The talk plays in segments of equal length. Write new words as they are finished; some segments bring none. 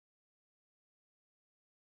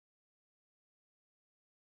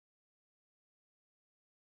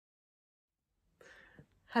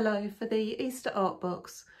Hello, for the Easter art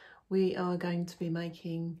box we are going to be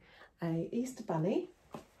making a Easter bunny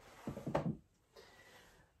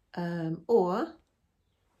or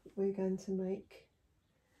we're going to make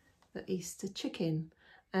the Easter chicken,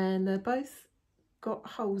 and they're both got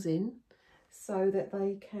holes in so that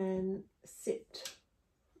they can sit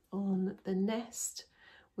on the nest,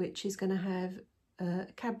 which is going to have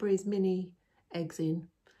Cadbury's mini eggs in,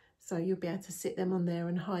 so you'll be able to sit them on there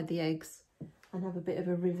and hide the eggs and have a bit of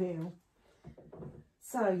a reveal.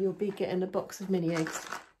 So you'll be getting a box of mini eggs.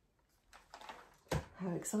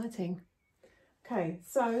 How exciting. Okay,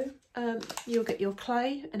 so you'll get your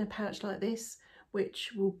clay in a pouch like this,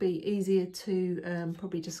 which will be easier to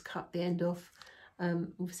probably just cut the end off.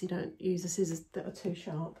 Obviously don't use the scissors that are too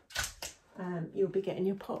sharp. You'll be getting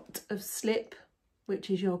your pot of slip, which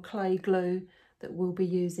is your clay glue that we'll be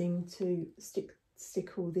using to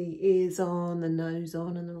stick all the ears on, the nose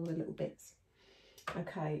on, and all the little bits.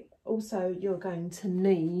 Okay, also you're going to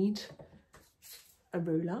need a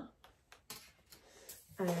ruler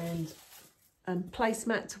and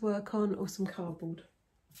placemat to work on, or some cardboard.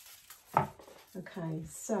 Okay,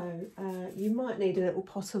 so you might need a little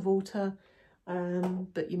pot of water,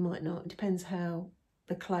 but you might not. It depends how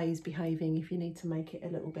the clay is behaving, if you need to make it a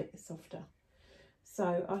little bit softer.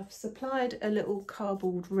 So I've supplied a little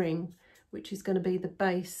cardboard ring, which is going to be the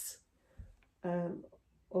base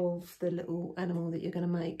of the little animal that you're going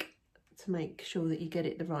to make sure that you get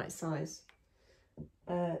it the right size.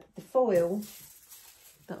 The foil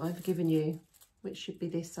that I've given you, which should be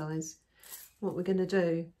this size, what we're going to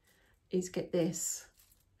do is get this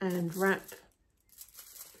and wrap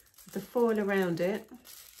the foil around it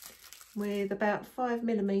with about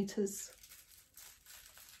 5mm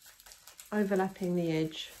overlapping the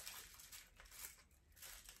edge,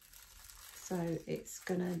 so it's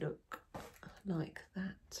going to look like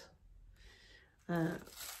that.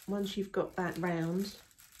 Once you've got that round,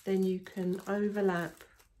 then you can overlap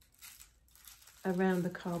around the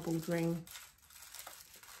cardboard ring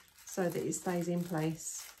so that it stays in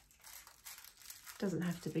place. Doesn't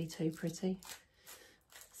have to be too pretty.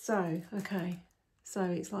 So okay, so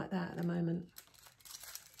it's like that at the moment.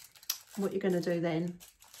 What you're going to do then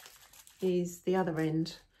is the other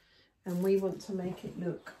end, and we want to make it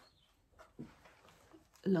look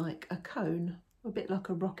like a cone, a bit like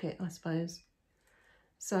a rocket, I suppose.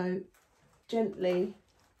 So gently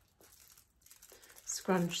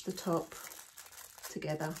scrunch the top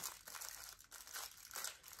together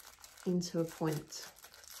into a point.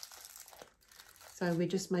 So we're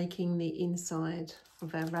just making the inside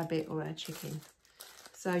of our rabbit or our chicken.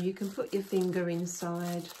 So you can put your finger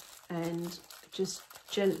inside and just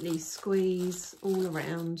gently squeeze all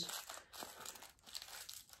around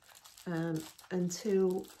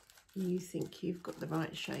until you think you've got the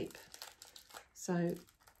right shape. So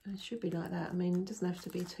it should be like that. I mean, it doesn't have to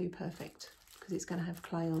be too perfect because it's going to have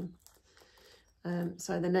clay on.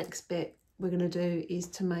 So the next bit we're going to do is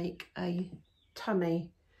to make a tummy,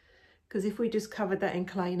 because if we just covered that in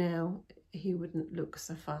clay now, he wouldn't look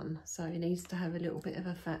so fun. So he needs to have a little bit of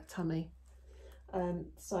a fat tummy.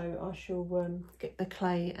 So I shall get the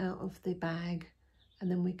clay out of the bag and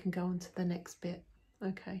then we can go on to the next bit.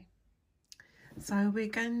 Okay. So we're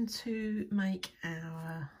going to make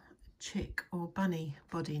our chick or bunny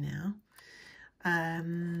body now.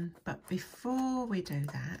 But before we do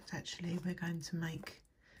that, actually, we're going to make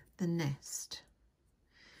the nest.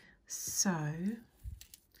 So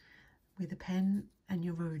with a pen and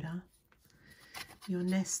your ruler, your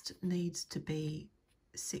nest needs to be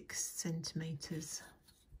 6 cm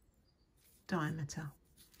diameter,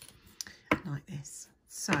 like this.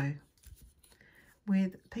 So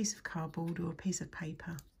with a piece of cardboard or a piece of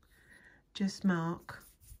paper, just mark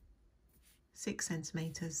 6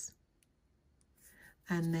 cm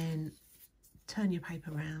and then turn your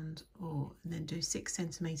paper around, or then do 6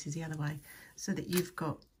 cm the other way, so that you've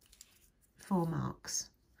got 4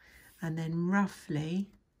 marks, and then roughly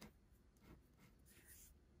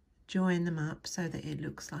join them up so that it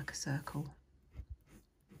looks like a circle.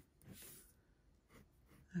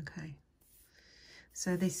 Okay,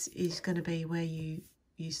 so this is going to be where you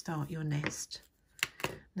start your nest.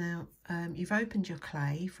 Now you've opened your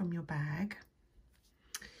clay from your bag,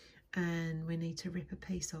 and we need to rip a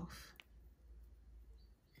piece off.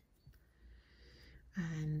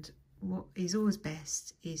 And what is always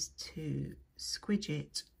best is to squidge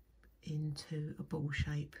it into a ball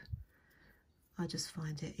shape. I just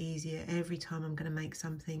find it easier every time I'm going to make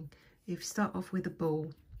something. If you start off with a ball,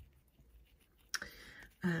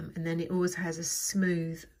 and then it always has a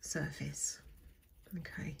smooth surface.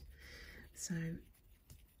 Okay, so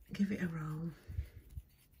give it a roll.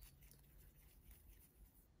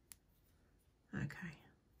 Okay,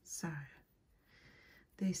 so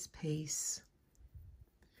this piece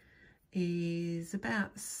is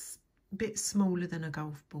about a bit smaller than a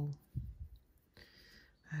golf ball.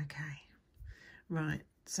 Okay, right,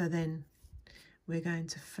 so then we're going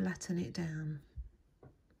to flatten it down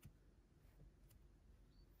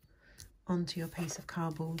onto your piece of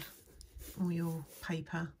cardboard or your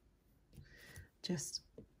paper. Just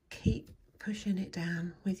keep pushing it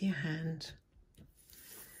down with your hand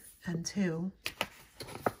until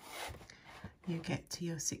you get to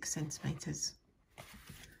your 6 centimetres.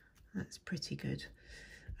 That's pretty good.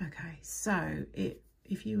 Okay, so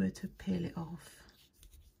if you were to peel it off,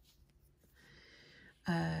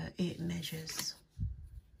 it measures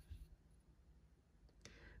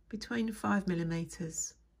between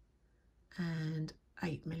 5mm and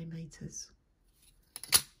 8mm.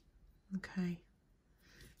 Okay,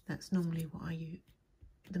 that's normally what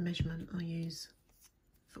the measurement I use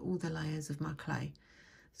for all the layers of my clay.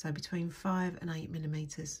 So between 5 and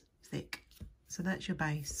 8mm thick. So that's your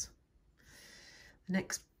base. The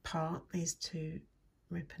next part is to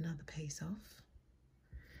rip another piece off.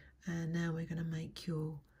 And now we're going to make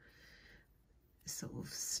your sort of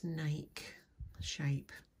snake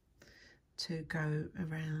shape to go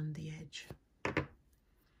around the edge.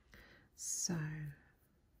 So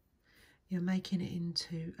you're making it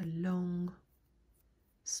into a long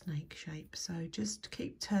snake shape. So just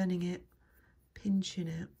keep turning it, pinching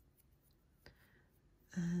it,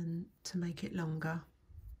 and to make it longer.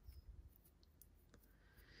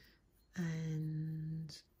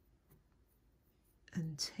 And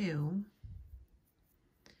until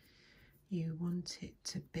you want it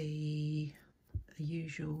to be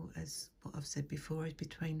usual, as what I've said before, is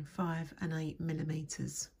between 5 and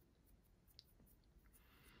 8mm.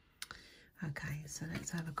 Okay, so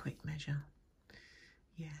let's have a quick measure.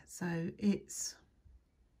 Yeah, so it's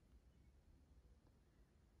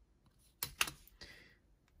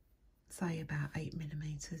say about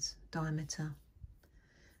 8mm diameter.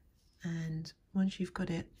 And once you've got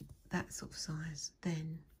it that sort of size,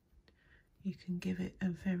 then you can give it a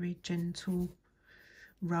very gentle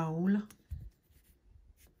roll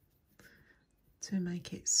to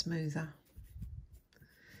make it smoother.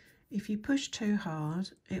 If you push too hard,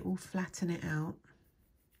 it will flatten it out.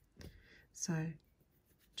 So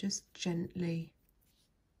just gently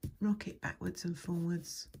rock it backwards and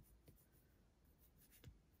forwards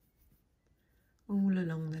all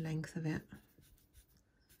along the length of it.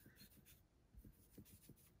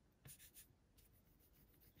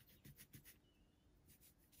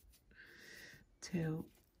 Till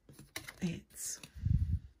it's,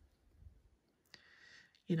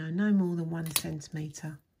 you know, no more than 1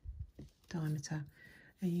 centimetre diameter.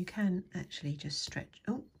 And you can actually just stretch.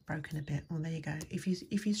 Oh, broken a bit. Well, there you go. If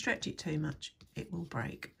you stretch it too much, it will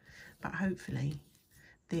break. But hopefully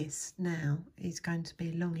this now is going to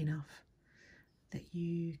be long enough that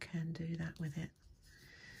you can do that with it.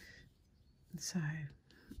 So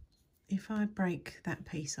if I break that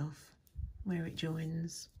piece off where it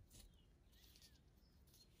joins,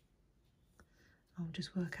 I'll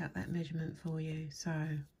just work out that measurement for you. So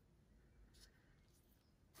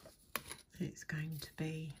it's going to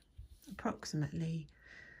be approximately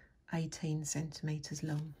 18 centimetres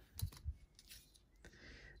long.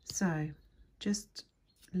 So just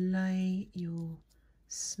lay your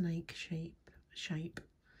snake shape.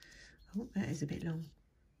 Oh, that is a bit long.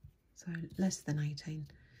 So less than 18.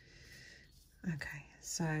 Okay,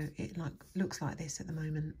 so it looks like this at the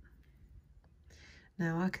moment.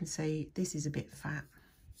 Now I can see this is a bit fat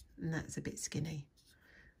and that's a bit skinny.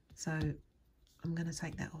 So I'm going to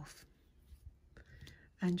take that off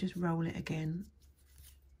and just roll it again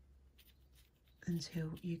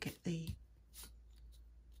until you get the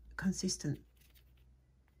consistent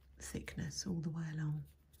thickness all the way along.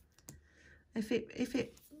 If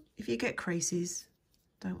you get creases,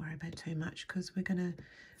 don't worry about it too much, because we're gonna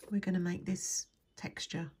make this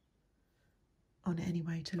texture on it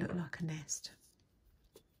anyway to look like a nest.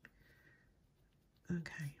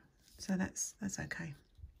 Okay, so that's okay.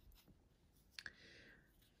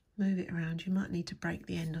 Move it around. You might need to break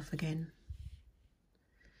the end off again.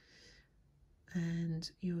 And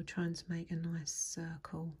you're trying to make a nice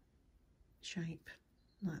circle shape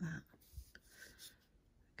like that.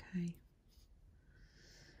 Okay.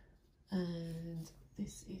 And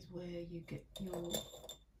this is where you get your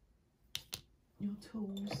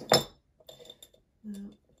tools. Now,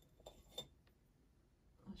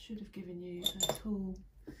 I should have given you a tool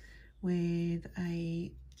with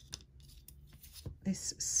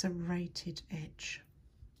this serrated edge.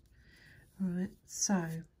 Right,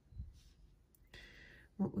 so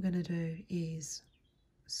what we're going to do is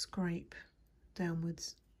scrape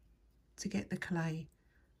downwards to get the clay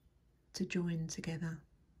to join together.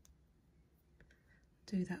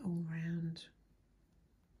 Do that all round.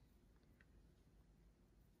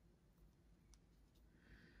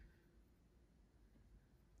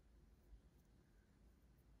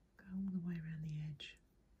 Go all the way around the edge.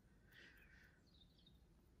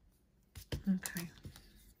 Okay.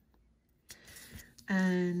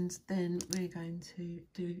 And then we're going to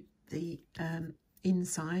do the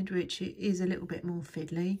inside, which is a little bit more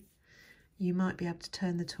fiddly. You might be able to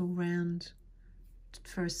turn the tool round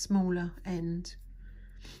for a smaller end,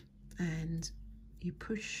 and you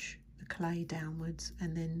push the clay downwards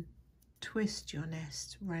and then twist your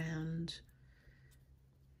nest round.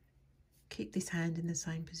 Keep this hand in the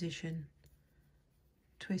same position,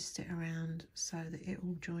 twist it around so that it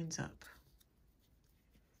all joins up.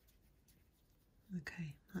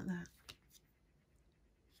 Okay, like that.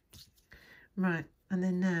 Right, and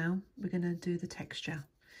then now we're going to do the texture.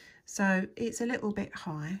 So it's a little bit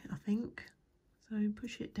high, I think. So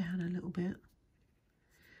push it down a little bit.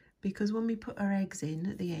 Because when we put our eggs in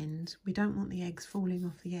at the end, we don't want the eggs falling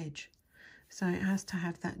off the edge. So it has to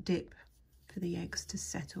have that dip for the eggs to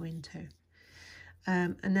settle into.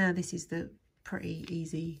 And now this is the pretty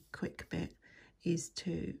easy, quick bit, is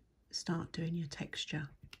to start doing your texture.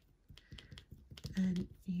 And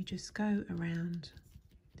you just go around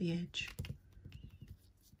the edge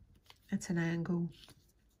at an angle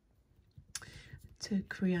to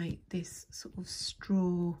create this sort of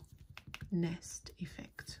straw nest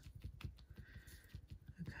effect.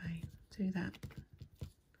 Okay, do that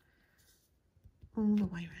all the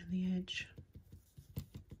way around the edge.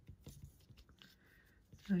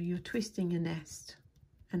 So you're twisting your nest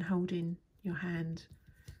and holding your hand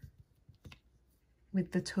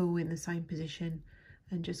with the tool in the same position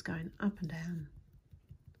and just going up and down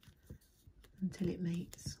until it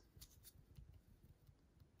meets.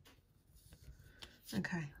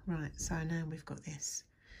 Okay, right, so now we've got this.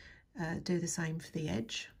 Do the same for the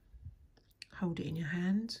edge. Hold it in your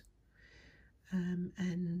hand,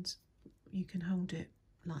 and you can hold it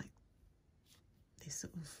like this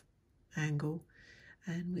sort of angle,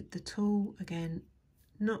 and with the tool, again,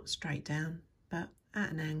 not straight down, but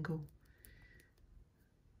at an angle,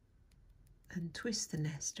 and twist the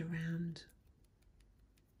nest around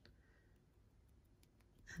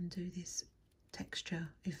and do this texture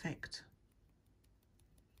effect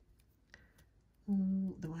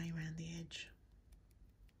all the way around the edge.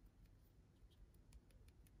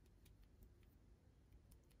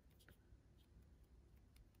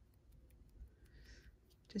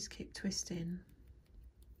 Just keep twisting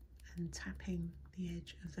and tapping the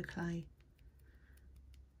edge of the clay.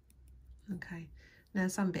 Okay, now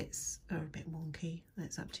some bits are a bit wonky.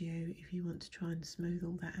 That's up to you if you want to try and smooth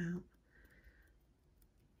all that out.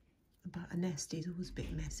 But a nest is always a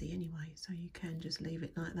bit messy anyway, so you can just leave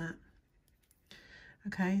it like that.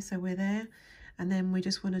 Okay, so we're there, and then we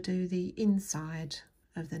just want to do the inside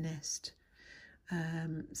of the nest.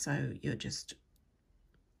 So you're just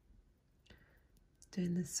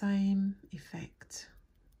doing the same effect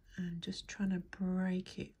and just trying to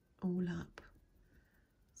break it all up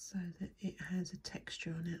so that it has a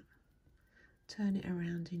texture on it. Turn it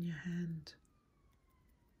around in your hand.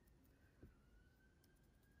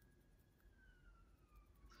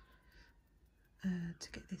 To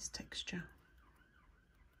get this texture.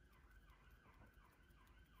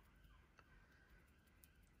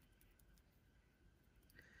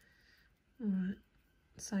 Alright,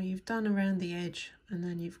 so you've done around the edge and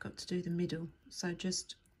then you've got to do the middle. So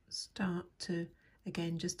just start to,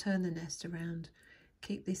 again, just turn the nest around,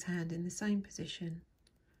 keep this hand in the same position,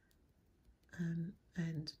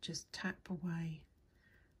 and just tap away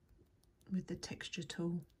with the texture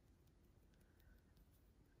tool,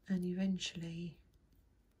 and eventually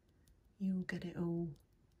you'll get it all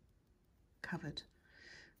covered.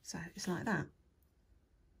 So it's like that.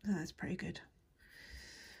 So that's pretty good.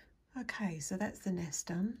 Okay, so that's the nest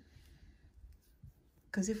done.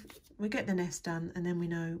 Because if we get the nest done and then we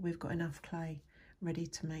know we've got enough clay ready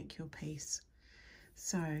to make your piece.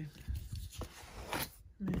 So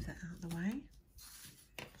move that out of the way.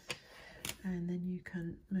 And then you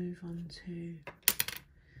can move on to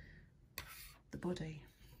the body.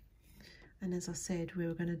 And as I said, we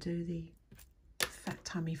were going to do the fat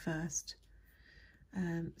tummy first.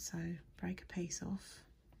 So break a piece off.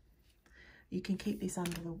 You can keep this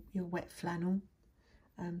under your wet flannel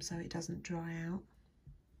so it doesn't dry out.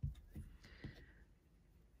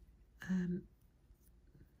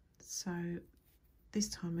 So this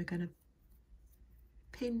time we're going to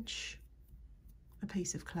pinch a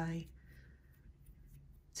piece of clay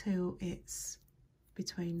till it's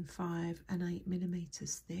between 5 and 8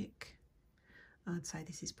 millimeters thick. I'd say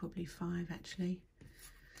this is probably 5 actually,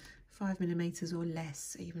 5 millimeters or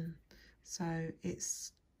less even, so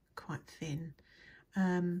it's quite thin.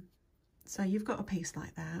 So you've got a piece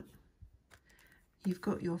like that. You've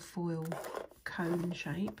got your foil cone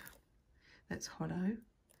shape that's hollow.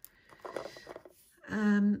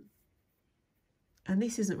 And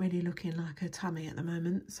this isn't really looking like a tummy at the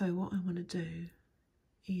moment, so what I want to do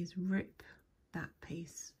is rip that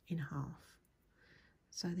piece in half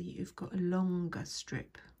so that you've got a longer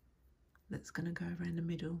strip that's going to go around the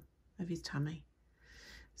middle of his tummy.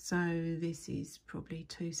 So this is probably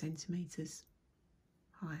 2 centimeters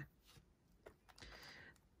high.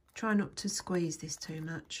 Try not to squeeze this too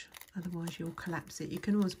much, otherwise you'll collapse it. You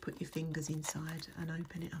can always put your fingers inside and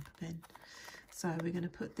open it up a bit. So we're going to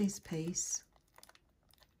put this piece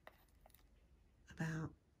about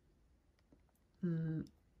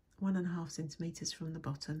 1.5 centimeters from the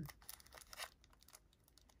bottom.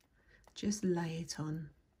 Just lay it on.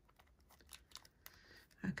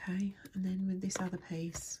 Okay, and then with this other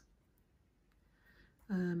piece,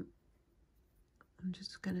 I'm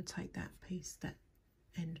just going to take that piece, that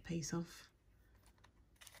end piece off,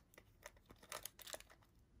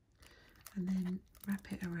 and then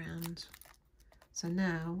wrap it around. So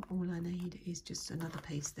now all I need is just another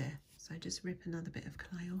piece there. So just rip another bit of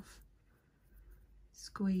clay off,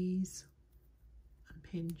 squeeze and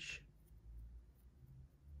pinch,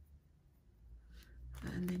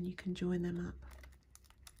 and then you can join them up.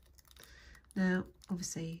 Now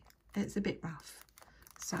obviously it's a bit rough,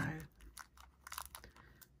 so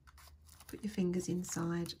put your fingers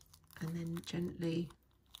inside and then gently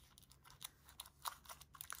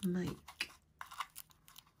make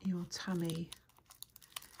your tummy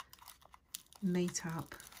meet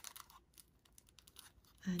up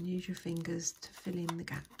and use your fingers to fill in the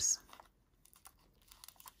gaps.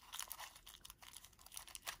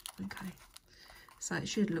 Okay, so it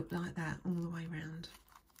should look like that all the way around.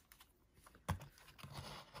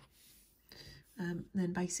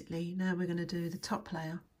 Then basically now we're going to do the top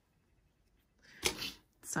layer.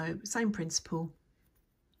 So same principle,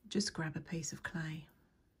 just grab a piece of clay,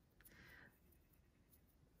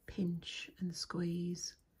 pinch and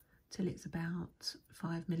squeeze till it's about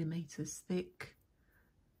 5 millimeters thick,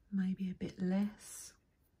 maybe a bit less,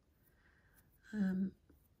 and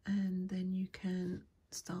then you can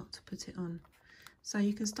start to put it on. So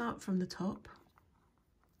you can start from the top.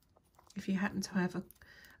 If you happen to have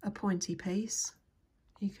a pointy piece,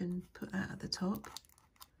 you can put that at the top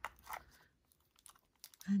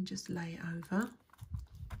and just lay it over.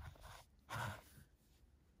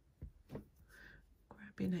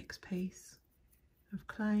 Grab your next piece of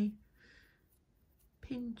clay,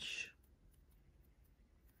 pinch,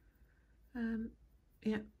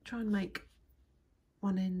 yeah, try and make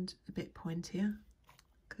one end a bit pointier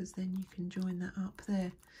because then you can join that up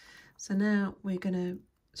there. So now we're going to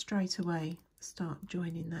straight away start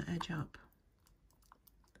joining that edge up.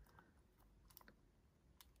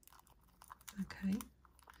 Okay,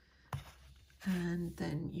 and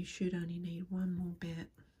then you should only need one more bit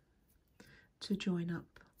to join up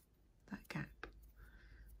that gap.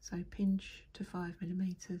 So pinch to 5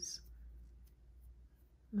 millimeters,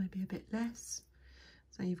 maybe a bit less.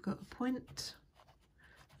 So you've got a point,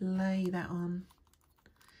 lay that on,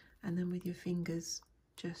 and then with your fingers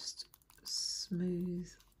just smooth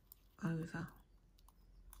over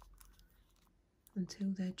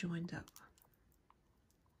until they're joined up.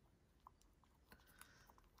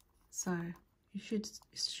 So you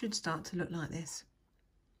should start to look like this.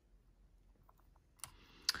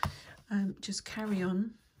 Just carry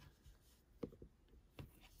on.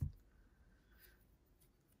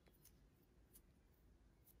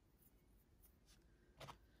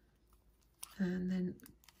 And then,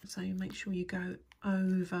 so you make sure you go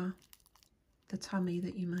over the tummy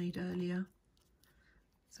that you made earlier.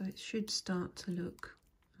 So it should start to look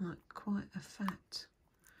like quite a fat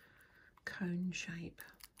cone shape.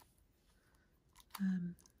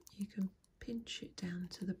 You can pinch it down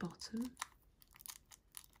to the bottom.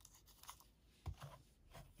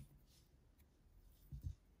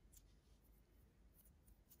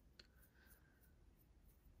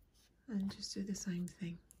 And just do the same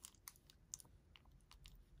thing.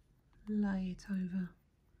 Lay it over,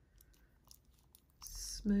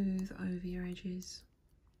 smooth over your edges.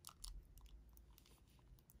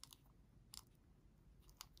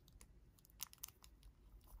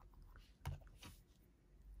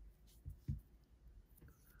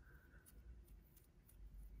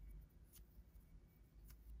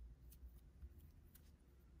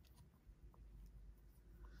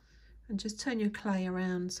 And just turn your clay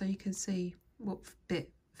around so you can see what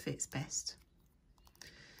bit fits best.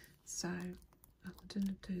 So I'm going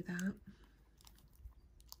to do that.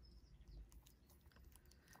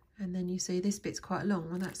 And then you see this bit's quite long.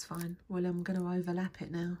 Well, that's fine. Well, I'm going to overlap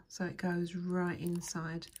it now so it goes right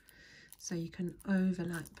inside. So you can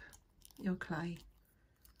overlap your clay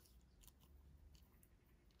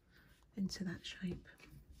into that shape.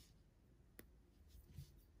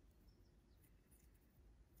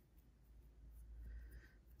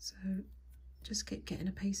 So just keep getting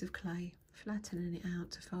a piece of clay, flattening it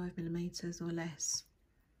out to 5mm or less.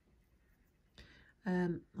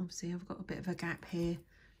 Obviously I've got a bit of a gap here,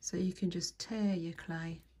 so you can just tear your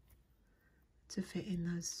clay to fit in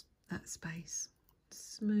that space.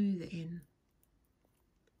 Smooth it in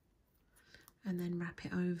and then wrap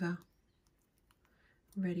it over,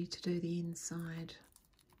 ready to do the inside.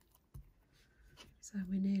 So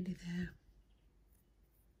we're nearly there.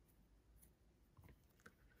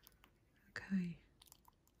 Okay.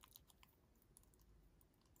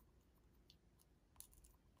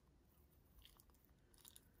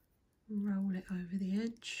 Roll it over the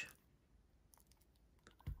edge.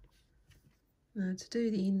 Now to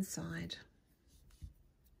do the inside,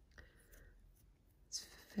 it's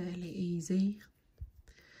fairly easy.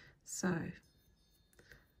 So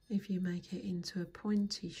if you make it into a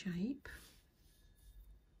pointy shape,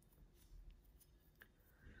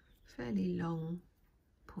 fairly long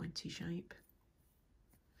pointy shape,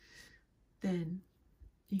 then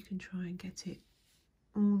you can try and get it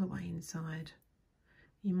all the way inside.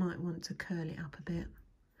 You might want to curl it up a bit,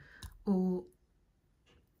 or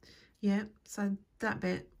yeah, so that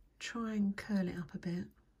bit, try and curl it up a bit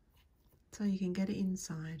so you can get it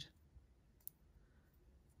inside.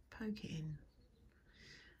 Poke it in,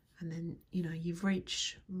 and then you know you've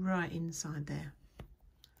reached right inside there.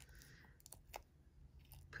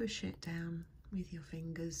 Push it down with your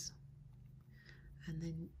fingers and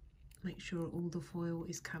then make sure all the foil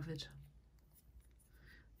is covered.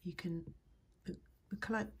 You can,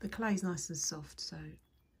 the clay's nice and soft, so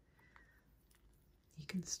you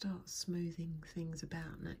can start smoothing things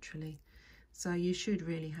about naturally. So you should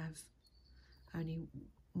really have only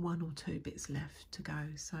 1 or 2 bits left to go.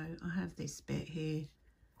 So I have this bit here.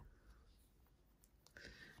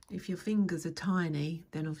 If your fingers are tiny,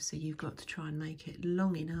 then obviously you've got to try and make it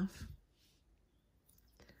long enough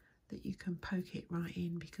that you can poke it right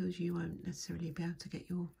in, because you won't necessarily be able to get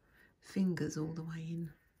your fingers all the way in.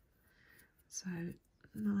 So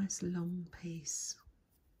nice long piece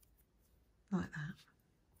like that.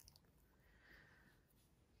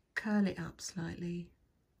 Curl it up slightly,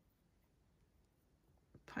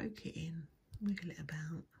 poke it in, wiggle it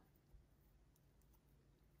about,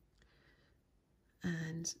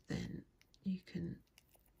 and then you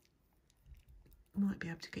might be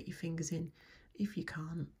able to get your fingers in. If you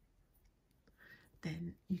can't,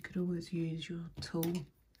 then you could always use your tool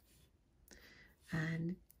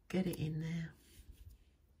and get it in there,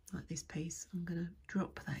 like this piece. I'm going to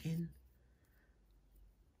drop that in,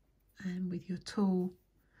 and with your tool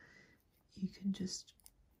you can just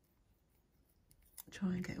try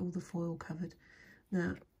and get all the foil covered.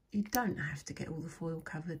 Now you don't have to get all the foil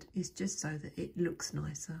covered, it's just so that it looks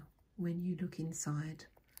nicer when you look inside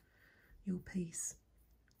your piece.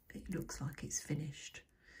 It looks like it's finished.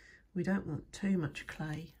 We don't want too much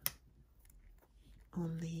clay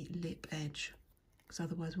on the lip edge, because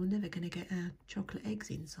otherwise we're never going to get our chocolate eggs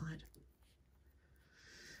inside.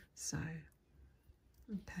 So,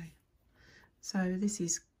 okay. So this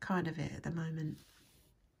is kind of it at the moment.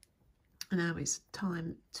 Now it's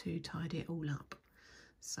time to tidy it all up.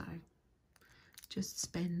 So just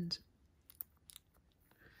spend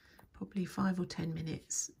probably 5 or 10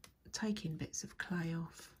 minutes taking bits of clay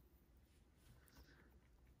off.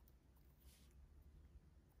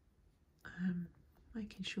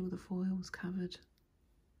 Making sure the foil's covered.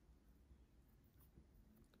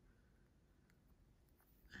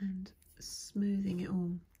 And smoothing it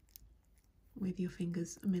all with your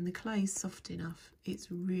fingers. I mean, the clay's soft enough, it's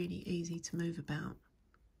really easy to move about.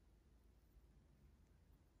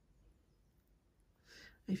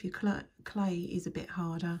 If your clay is a bit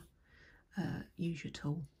harder, use your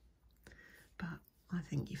tool, but I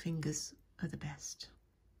think your fingers are the best.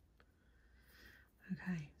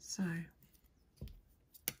 Okay, so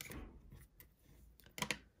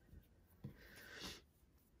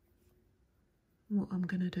what I'm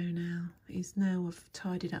going to do now is, now I've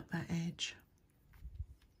tidied up that edge,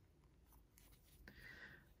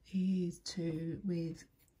 is to, with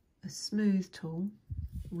a smooth tool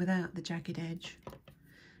without the jagged edge,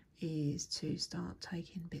 is to start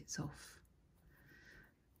taking bits off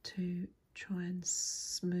to try and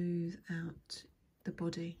smooth out the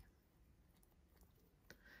body.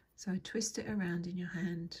 So twist it around in your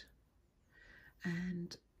hand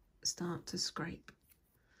and start to scrape.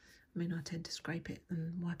 I mean, I tend to scrape it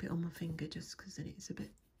and wipe it on my finger just because then it's a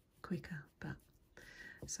bit quicker. But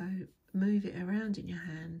so move it around in your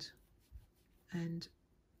hand and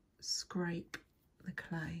scrape the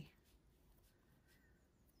clay,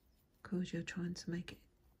 because you're trying to make it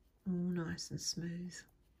all nice and smooth,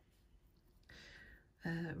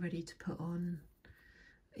 ready to put on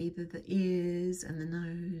either the ears and the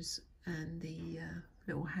nose and the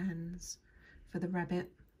little hands for the rabbit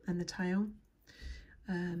and the tail,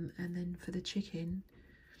 and then for the chicken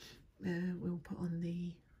we'll put on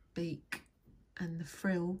the beak and the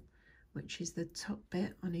frill, which is the top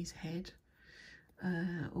bit on his head,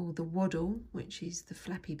 or the waddle, which is the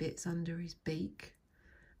flappy bits under his beak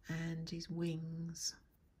and his wings.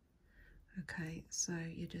 Okay, so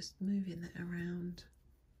you're just moving that around,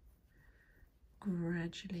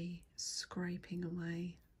 gradually scraping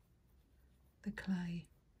away the clay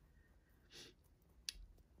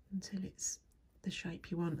until it's the shape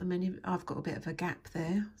you want. I mean, I've got a bit of a gap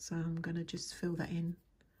there, so I'm going to just fill that in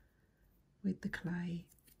with the clay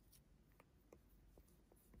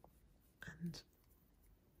and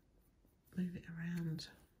move it around.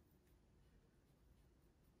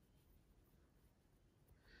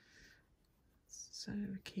 So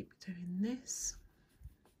keep doing this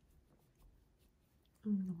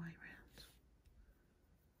all the way around.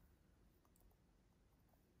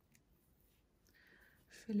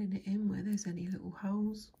 Filling it in where there's any little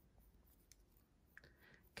holes.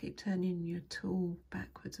 Keep turning your tool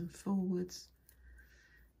backwards and forwards.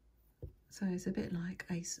 So it's a bit like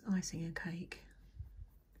icing a cake.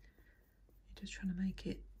 You're just trying to make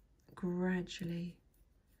it gradually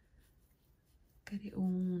get it all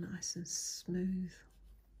nice and smooth.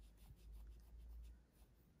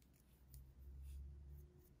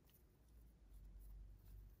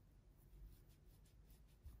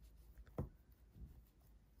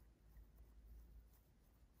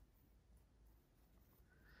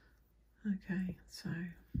 Okay, so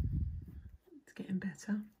it's getting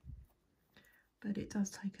better, but it does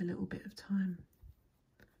take a little bit of time.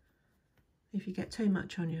 If you get too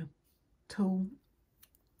much on your tool,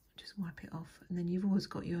 just wipe it off, and then you've always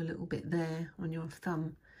got your little bit there on your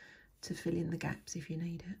thumb to fill in the gaps if you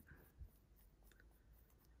need it.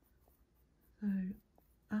 So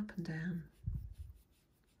up and down,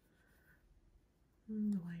 all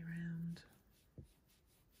the way around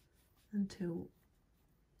until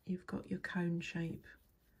you've got your cone shape,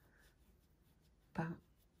 but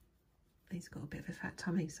he's got a bit of a fat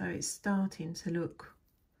tummy, so it's starting to look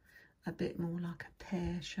a bit more like a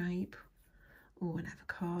pear shape or an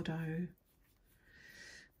avocado.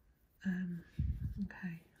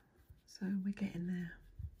 Okay, so we're getting there.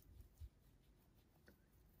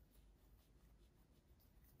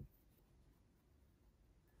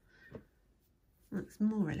 Looks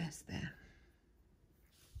more or less there.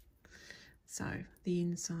 So the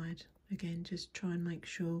inside, again, just try and make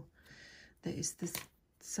sure that it's the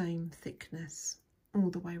same thickness all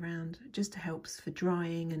the way around. It just helps for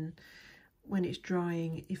drying, and when it's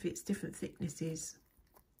drying, if it's different thicknesses,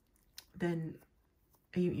 then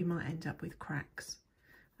you might end up with cracks.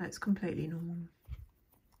 That's completely normal.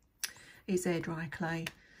 It's air dry clay,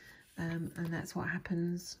 and that's what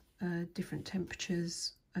happens. Different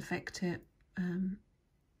temperatures affect it.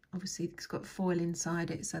 Obviously it's got foil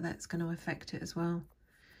inside it, so that's going to affect it as well.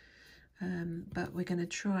 But we're going to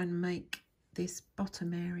try and make this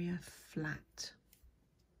bottom area flat.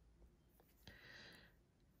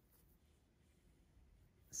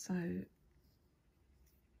 So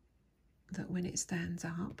that when it stands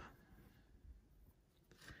up,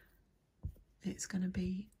 it's going to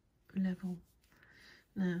be level.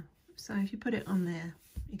 Now, so if you put it on there,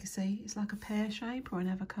 you can see it's like a pear shape or an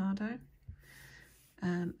avocado.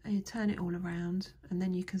 And you turn it all around, and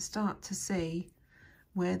then you can start to see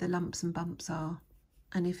where the lumps and bumps are,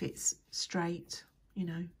 and if it's straight, you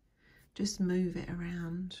know, just move it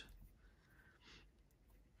around.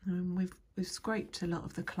 And we've scraped a lot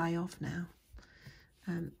of the clay off now,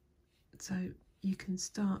 so you can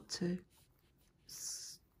start to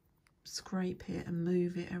scrape it and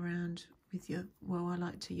move it around with your, well, I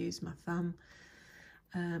like to use my thumb,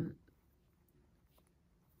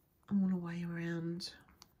 all the way around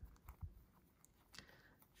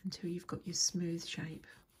until you've got your smooth shape.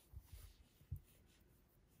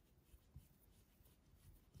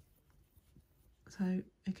 So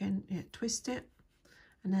again, yeah, twist it,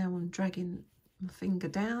 and now I'm dragging my finger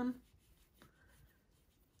down.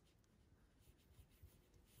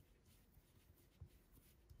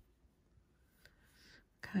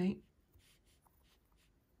 Okay,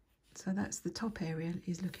 So that's the top area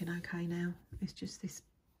is looking okay now. It's just this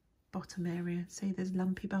bottom area. See, there's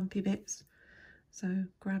lumpy bumpy bits. So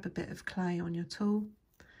grab a bit of clay on your tool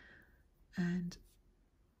and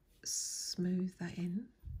smooth that in.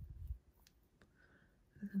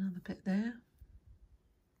 There's another bit there.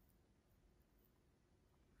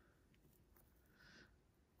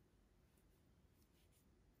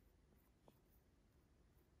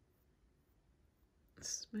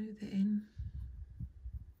 Smooth it in.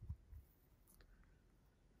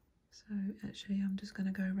 So actually I'm just going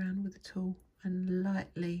to go around with the tool and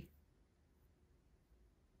lightly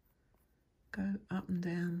go up and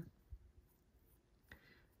down,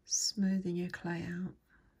 smoothing your clay out.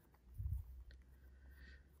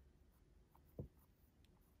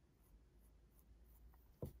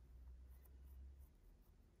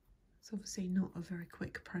 It's obviously not a very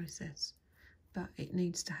quick process, but it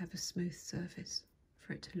needs to have a smooth surface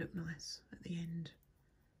for it to look nice at the end.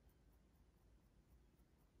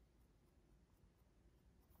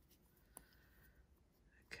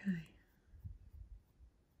 Okay.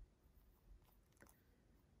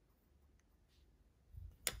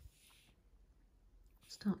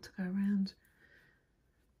 Start to go around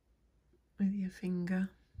with your finger.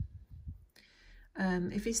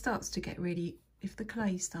 If it starts to get really, if the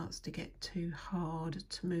clay starts to get too hard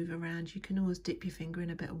to move around, you can always dip your finger in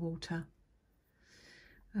a bit of water.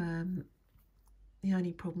 The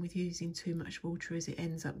only problem with using too much water is it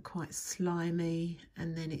ends up quite slimy,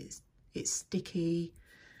 and then it's sticky,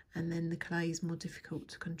 and then the clay is more difficult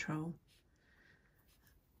to control.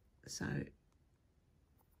 So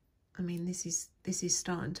I mean, this is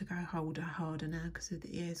starting to go harder now because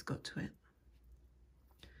the air's got to it.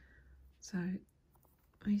 So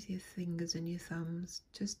use your fingers and your thumbs,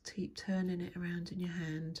 just keep turning it around in your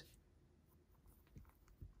hand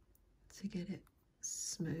to get it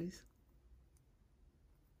smooth.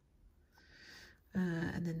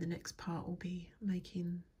 And then the next part will be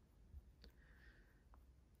making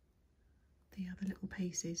the other little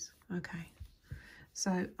pieces. Okay,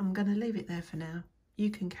 so I'm going to leave it there for now. You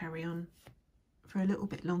can carry on for a little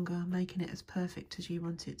bit longer, making it as perfect as you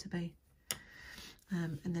want it to be.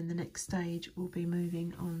 And then the next stage will be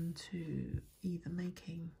moving on to either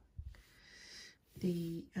making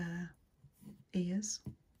the ears,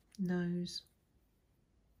 nose,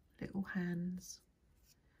 little hands,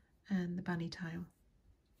 and the bunny tail.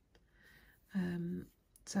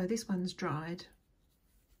 So this one's dried,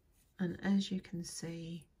 and as you can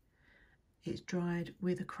see, it's dried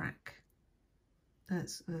with a crack.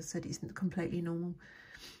 As I said, it's completely normal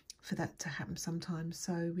for that to happen sometimes.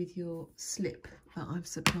 So with your slip that I've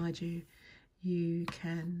supplied you, you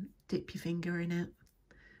can dip your finger in it,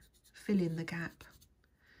 fill in the gap,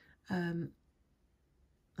 and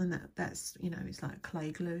that's, you know, it's like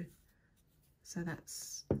clay glue. So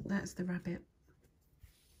that's the rabbit.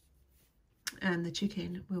 And the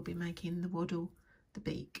chicken will be making the waddle, the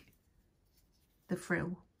beak, the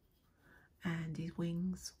frill, and his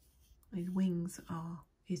wings. His wings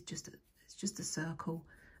it's just a circle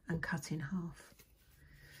and cut in half.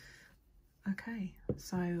 Okay,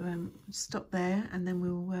 so stop there, and then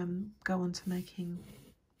we'll go on to making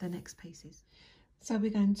the next pieces. So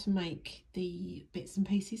we're going to make the bits and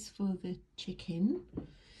pieces for the chicken.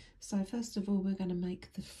 So first of all, we're going to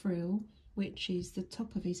make the frill, which is the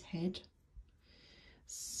top of his head.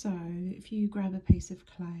 So if you grab a piece of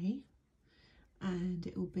clay, and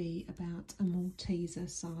it will be about a Malteser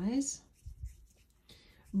size,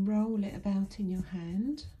 roll it about in your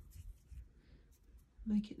hand,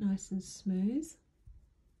 make it nice and smooth.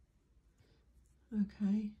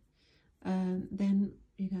 Okay, then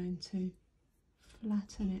you're going to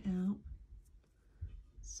flatten it out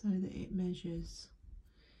so that it measures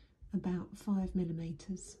about 5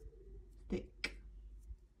 millimeters thick.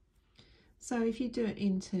 So if you do it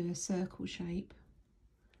into a circle shape,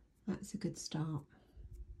 that's a good start.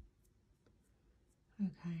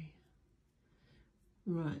 Okay,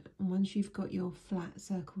 right, and once you've got your flat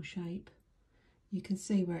circle shape, you can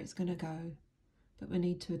see where it's going to go, but we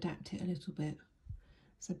need to adapt it a little bit.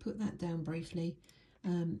 So put that down briefly.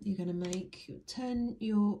 You're going to turn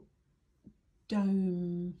your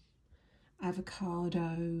dome,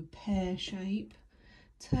 avocado, pear shape,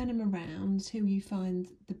 turn them around till you find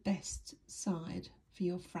the best side for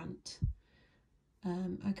your front.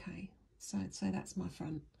 Okay, so that's my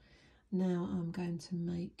front. Now I'm going to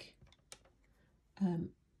make the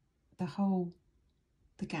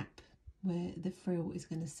gap where the frill is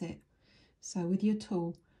going to sit. So with your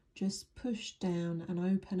tool, just push down and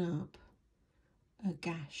open up a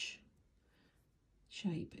gash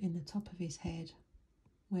shape in the top of his head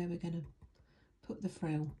where we're going to put the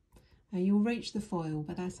frill, Now you'll reach the foil,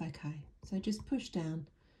 but that's okay. So just push down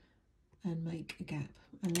and make a gap.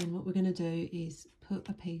 And then what we're going to do is put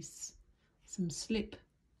a piece, some slip,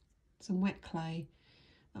 some wet clay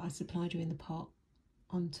that I supplied you in the pot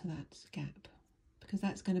onto that gap, because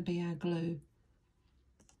that's going to be our glue.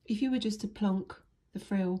 If you were just to plonk the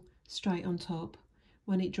frill straight on top,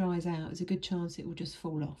 when it dries out, there's a good chance it will just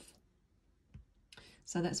fall off.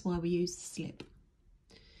 So that's why we use the slip.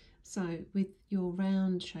 So with your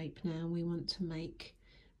round shape now, we want to make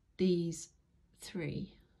these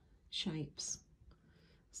 3 shapes.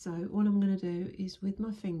 So all I'm going to do is with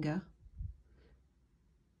my finger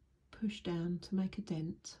push down to make a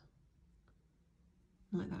dent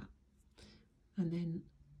like that, and then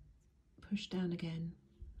push down again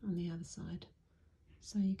on the other side,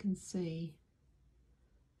 so you can see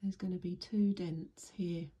there's going to be 2 dents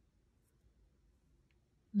here.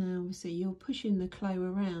 Now obviously you're pushing the clay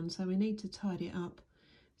around, so we need to tidy it up.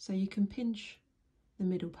 So you can pinch the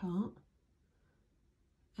middle part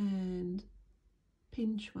and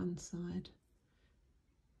pinch one side,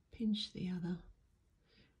 pinch the other,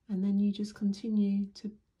 and then you just continue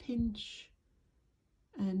to pinch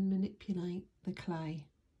and manipulate the clay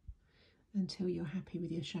until you're happy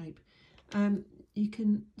with your shape. You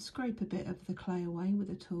can scrape a bit of the clay away with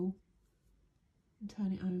a tool and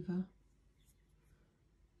turn it over.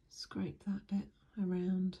 Scrape that bit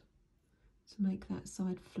around to make that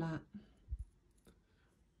side flat.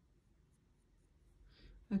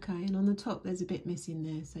 Okay, and on the top there's a bit missing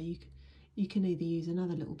there, so you can either use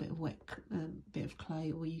another little bit of bit of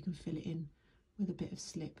clay, or you can fill it in with a bit of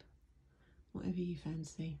slip, whatever you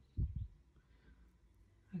fancy.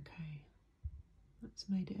 Okay, that's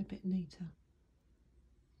made it a bit neater.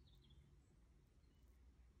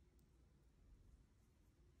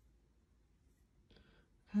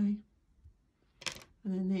 Okay,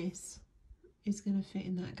 and then this is going to fit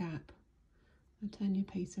in that gap. So turn your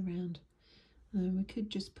piece around. We could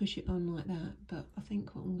just push it on like that, but I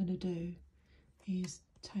think what I'm going to do is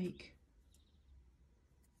take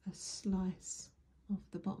a slice off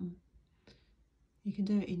the bottom. You can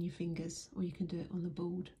do it in your fingers, or you can do it on the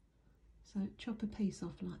board. So chop a piece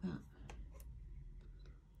off like that.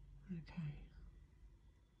 Okay.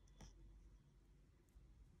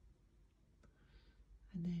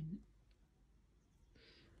 And then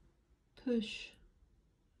push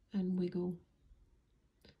and wiggle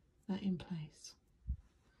that in place.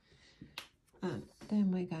 And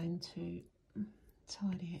then we're going to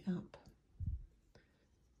tidy it up.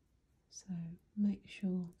 So make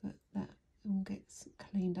sure that that all gets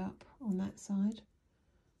cleaned up on that side,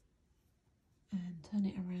 and turn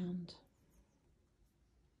it around.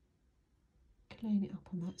 Clean it up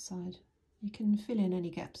on that side. You can fill in any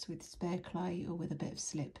gaps with spare clay or with a bit of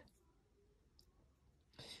slip.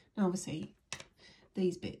 Now obviously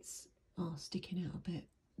these bits are sticking out a bit,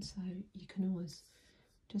 so you can always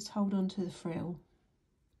just hold on to the frill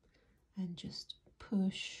and just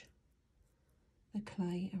push the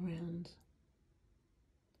clay around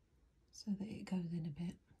so that it goes in a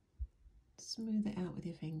bit. Smooth it out with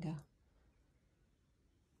your finger.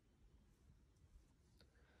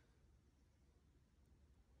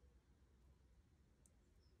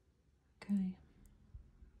 Okay,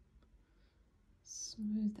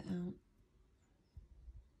 smooth it out,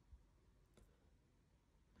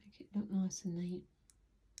 make it look nice and neat.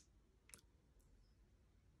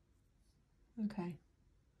 Okay,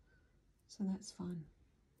 so that's fine.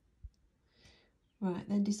 Right,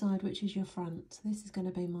 then decide which is your front. So this is going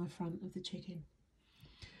to be my front of the chicken.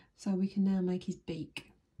 So we can now make his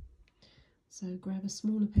beak. So grab a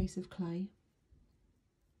smaller piece of clay,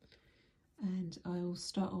 and I'll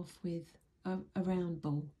start off with a round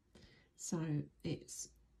ball. So it's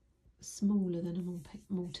smaller than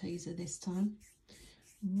a Malteser this time.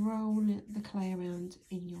 Roll the clay around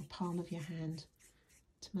in your palm of your hand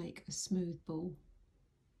to make a smooth ball.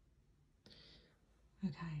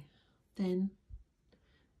 Okay, then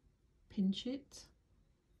pinch it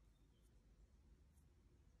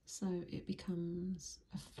so it becomes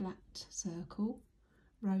a flat circle.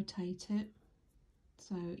 Rotate it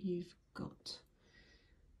so you've got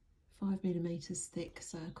 5mm thick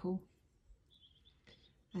circle,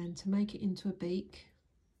 and to make it into a beak,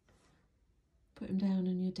 put them down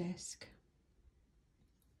on your desk.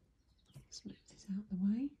 Let's move this out the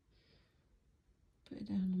way. Put it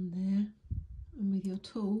down on there, and with your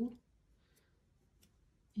tool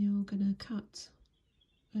you're going to cut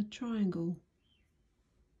a triangle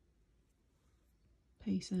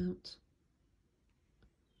piece out.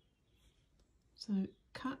 So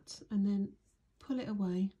cut and then pull it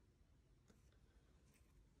away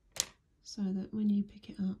so that when you pick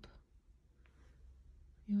it up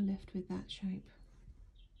you're left with that shape.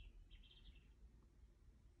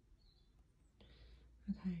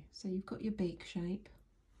 Okay, so you've got your beak shape,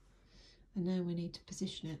 and now we need to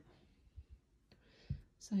position it.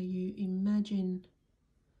 So you imagine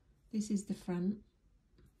this is the front.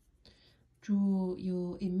 Draw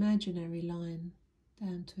your imaginary line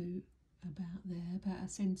down to about there, about 1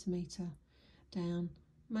 centimetre down.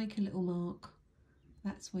 Make a little mark.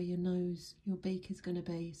 That's where your nose, your beak is going to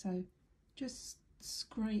be. So just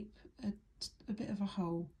scrape a bit of a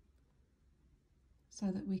hole so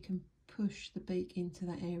that we can push the beak into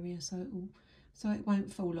that area so it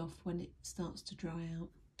won't fall off when it starts to dry out.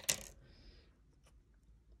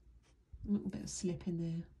 A little bit of slip in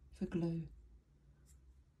there for glue.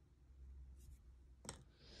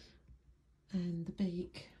 And the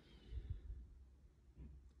beak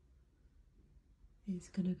is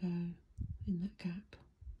going to go in that gap.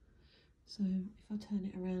 So if I turn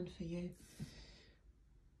it around for you,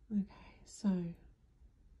 okay, so,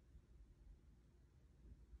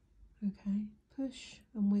 okay, push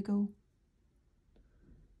and wiggle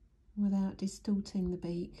without distorting the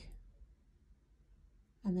beak,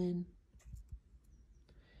 and then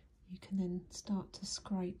you can then start to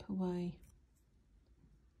scrape away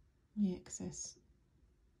the excess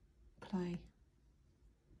clay.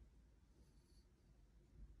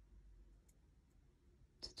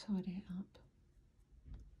 To tidy it up.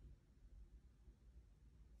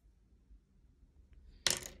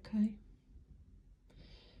 Okay.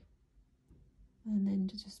 And then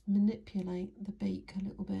to just manipulate the beak a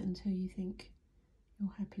little bit until you think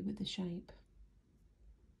you're happy with the shape.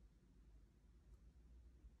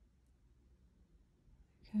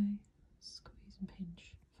 Okay, squeeze and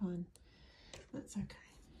pinch, fine, that's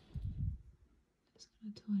okay. Just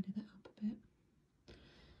going to tidy that up a bit.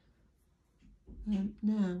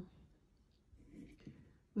 Now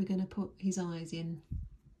we're going to put his eyes in.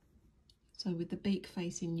 So with the beak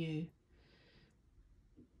facing you,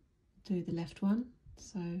 do the left one,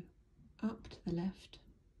 so up to the left,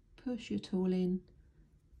 push your tool in,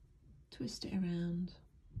 twist it around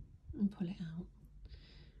and pull it out,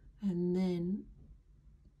 and then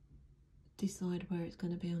decide where it's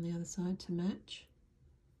going to be on the other side to match.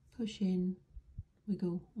 Push in,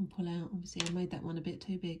 wiggle and pull out. Obviously I made that one a bit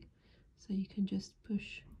too big, so you can just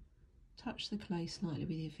push, touch the clay slightly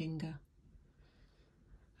with your finger.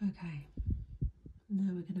 Okay,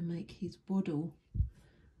 now we're going to make his waddle,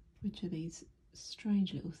 which are these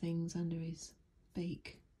strange little things under his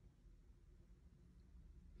beak.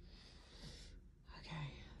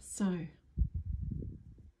 Okay, so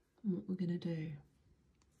what we're going to do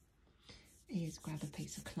is grab a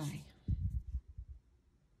piece of clay,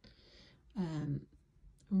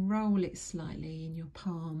 roll it slightly in your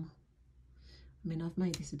palm. I mean, I've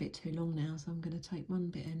made this a bit too long now, so I'm going to take one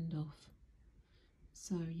bit end off.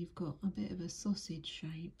 So you've got a bit of a sausage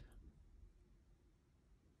shape.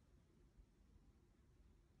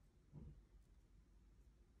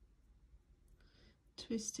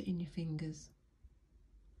 Twist it in your fingers.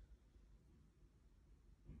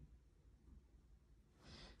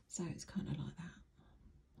 So it's kind of like that.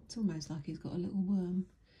 It's almost like he's got a little worm.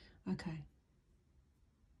 Okay.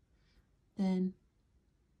 Then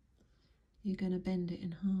you're going to bend it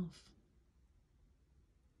in half.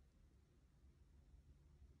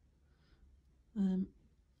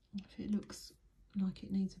 If it looks like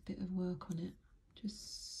it needs a bit of work on it,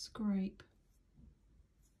 just scrape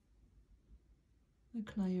the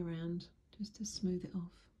clay around just to smooth it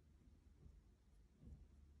off.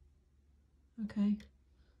 Okay,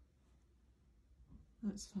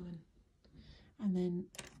 that's fine. And then,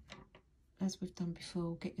 as we've done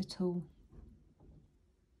before, get your tool,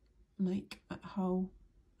 make a hole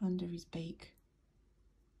under his beak,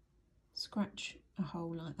 scratch a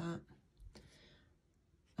hole like that,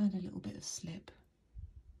 add a little bit of slip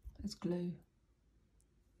as glue,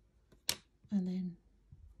 and then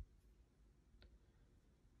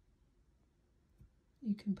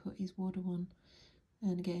you can put his waddle on,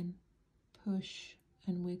 and again push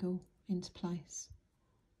and wiggle into place.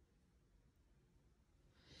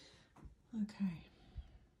 Okay,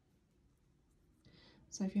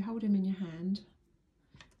 so if you hold him in your hand,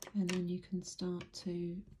 and then you can start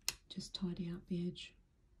to just tidy up the edge.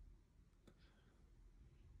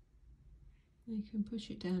 You can push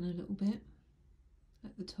it down a little bit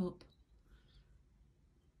at the top.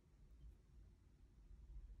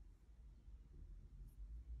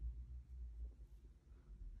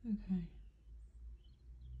 Okay,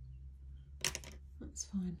 that's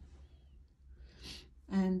fine.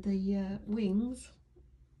 And the wings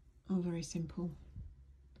are very simple.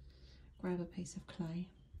 Grab a piece of clay.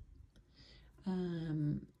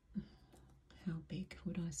 how big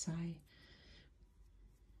would I say?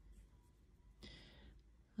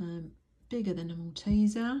 Bigger than a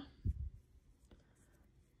Malteser,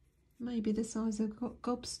 maybe the size of a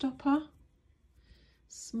gobstopper,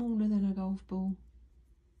 smaller than a golf ball.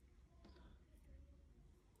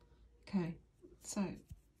 Okay, so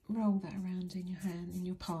roll that around in your hand, in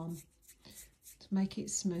your palm, to make it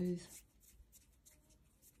smooth.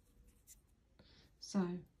 So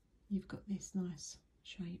you've got this nice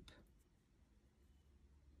shape.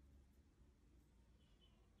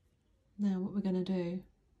 Now what we're going to do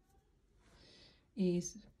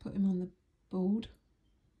is put him on the board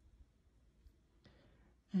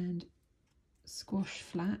and squash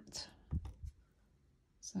flat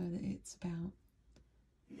so that it's about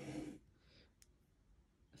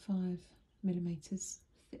 5mm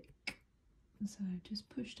thick. So just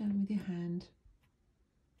push down with your hand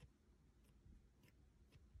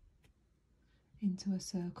into a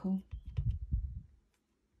circle.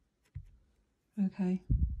 Okay,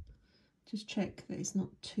 just check that it's not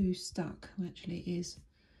too stuck. Actually it is,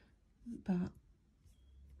 but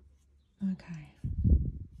okay.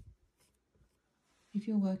 If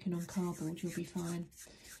you're working on cardboard, you'll be fine.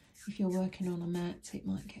 If you're working on a mat, it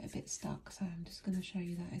might get a bit stuck, so I'm just going to show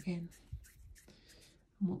you that again.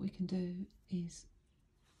 And what we can do is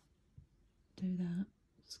do that,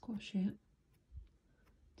 squash it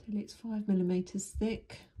till it's 5mm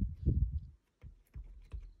thick,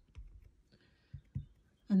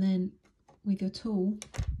 and then with your tool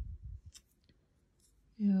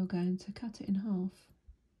you're going to cut it in half.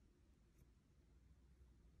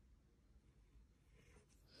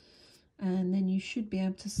 And then you should be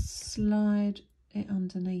able to slide it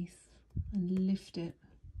underneath and lift it.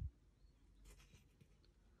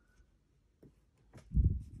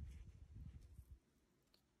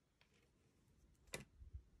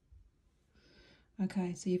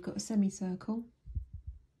 Okay, so you've got a semicircle.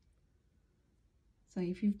 So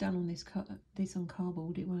if you've done on this on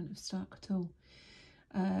cardboard, it won't have stuck at all.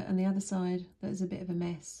 And the other side, there's a bit of a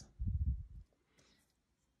mess.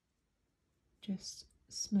 Just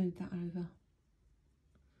smooth that over.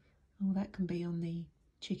 Oh, that can be on the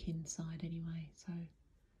chicken side anyway, so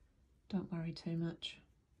don't worry too much.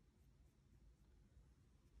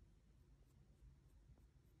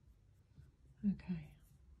 Okay.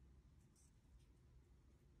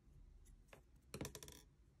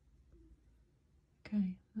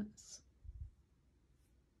 Okay, that's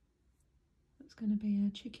going to be a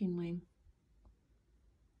chicken wing.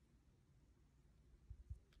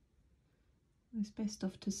 It's best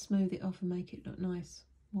off to smooth it off and make it look nice,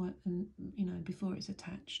 white, and you know, before it's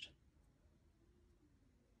attached.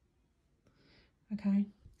 Okay,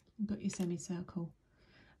 you've got your semicircle,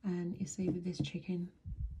 and you see with this chicken,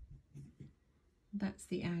 that's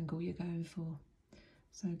the angle you're going for.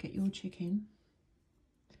 So get your chicken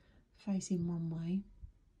facing one way.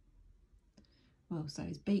 Well, so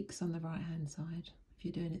his beak's on the right hand side, if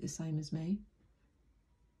you're doing it the same as me.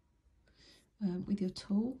 With your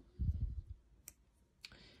tool,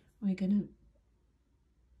 we're going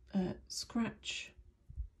to scratch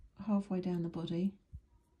halfway down the body,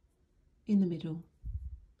 in the middle,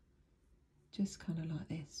 just kind of like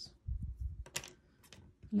this.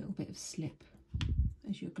 A little bit of slip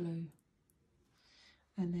as your glue.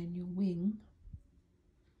 And then your wing,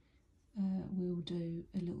 we'll do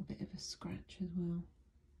a little bit of a scratch as well,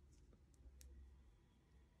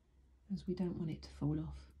 as we don't want it to fall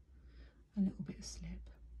off. A little bit of slip.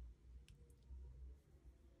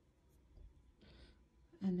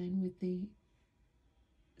 And then with the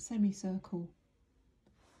semicircle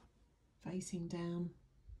facing down,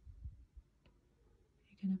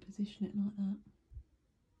 you're going to position it like that.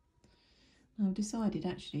 Now I've decided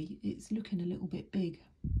actually it's looking a little bit big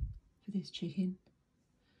for this chicken,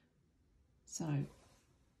 so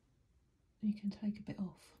you can take a bit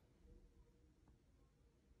off.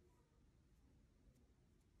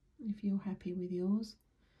 If you're happy with yours,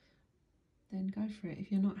 then go for it.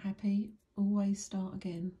 If you're not happy, always start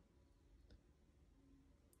again,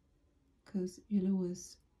 because you'll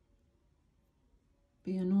always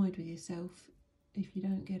be annoyed with yourself if you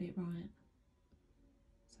don't get it right.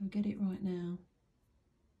 So get it right now.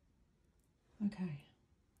 Okay,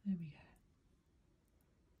 there we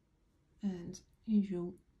go. And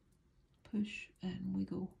usual push and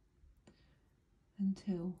wiggle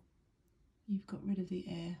until you've got rid of the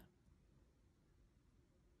air.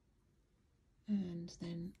 And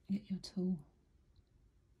then get your tool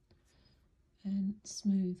and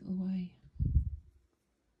smooth away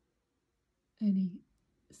any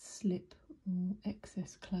slip or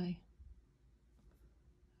excess clay.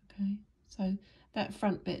 Okay, so that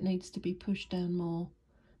front bit needs to be pushed down more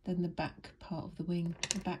then the back part of the wing.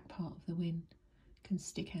 The back part of the wing can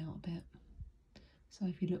stick out a bit. So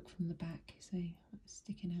if you look from the back, you see it's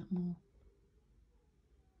sticking out more.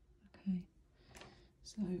 Okay,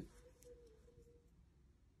 so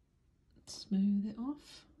smooth it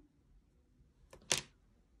off.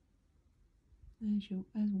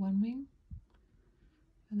 There's one wing,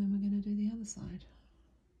 and then we're going to do the other side.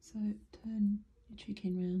 So turn your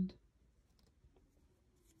chicken round,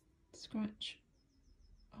 scratch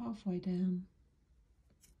halfway down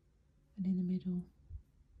and in the middle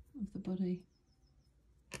of the body,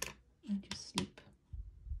 and just slip.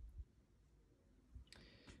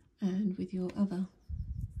 And with your other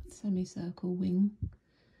semicircle wing,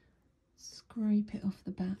 scrape it off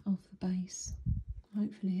the base.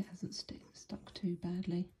 Hopefully it hasn't stuck too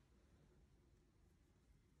badly.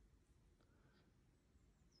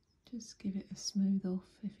 Just give it a smooth off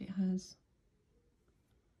if it has.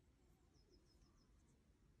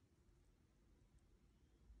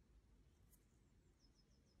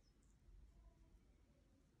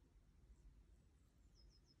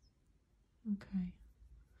 Okay,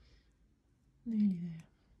 nearly there.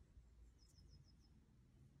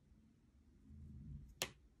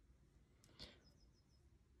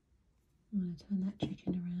 I'm going to turn that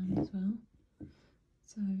chicken around as well.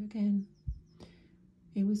 So again,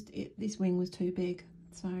 this wing was too big,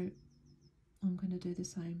 so I'm going to do the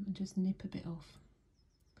same and just nip a bit off.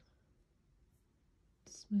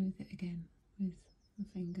 Smooth it again with the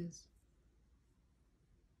fingers.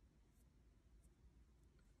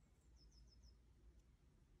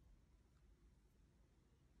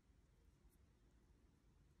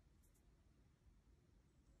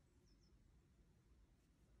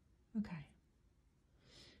 Okay.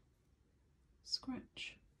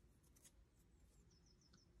 Scratch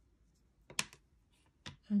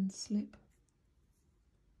and slip.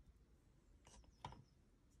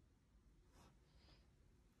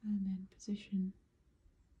 And then position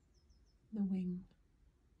the wing,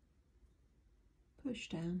 push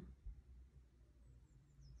down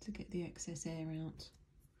to get the excess air out,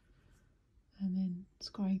 and then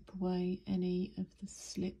scrape away any of the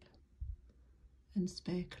slip and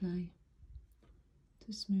spare clay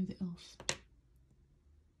to smooth it off.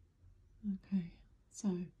 Okay, so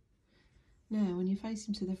now when you're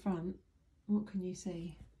facing to the front, what can you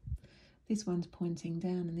see? This one's pointing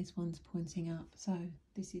down and this one's pointing up, so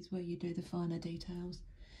this is where you do the finer details.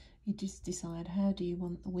 You just decide, how do you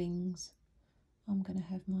want the wings? I'm going to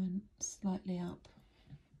have mine slightly up,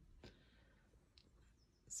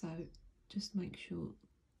 so just make sure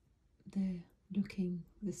they're looking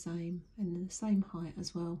the same and the same height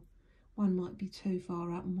as well. One might be too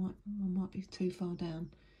far up, one might be too far down,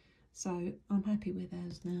 so I'm happy with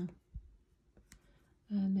those now.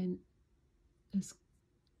 And then just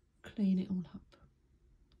clean it all up.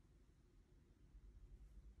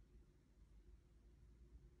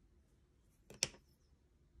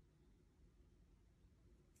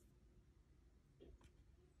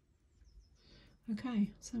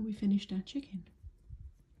 Okay, so we finished our chicken.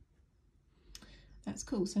 That's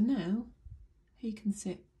cool. So now he can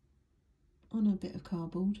sit on a bit of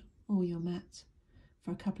cardboard or your mat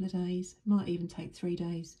for a couple of days. It might even take 3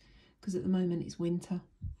 days, because at the moment it's winter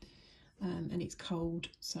and it's cold,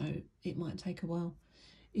 so it might take a while.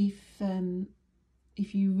 If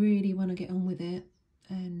you really want to get on with it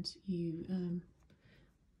and you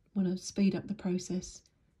want to speed up the process,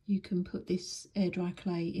 you can put this air dry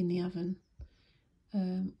clay in the oven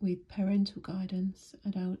with parental guidance,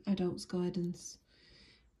 adults guidance,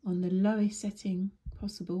 on the lowest setting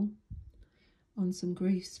possible, on some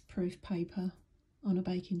grease-proof paper on a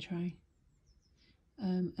baking tray,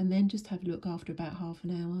 and then just have a look after about half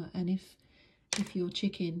an hour. And if your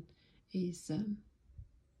chicken is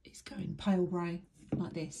going pale grey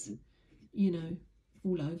like this, you know,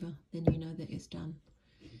 all over, then you know that it's done.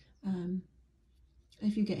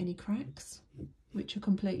 If you get any cracks, which are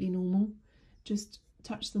completely normal, just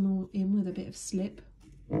touch them all in with a bit of slip.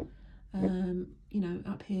 You know,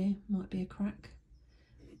 up here might be a crack.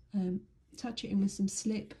 Touch it in with some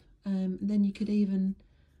slip. Then you could even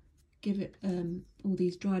give it all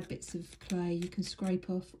these dried bits of clay you can scrape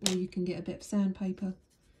off, or you can get a bit of sandpaper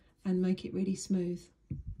and make it really smooth.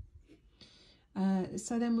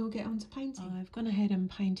 So then we'll get on to painting. I've gone ahead and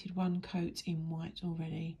painted one coat in white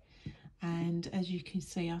already, and as you can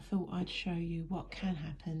see, I thought I'd show you what can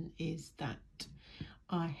happen is that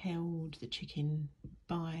I held the chicken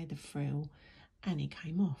by the frill and it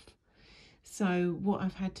came off. So what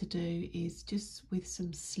I've had to do is, just with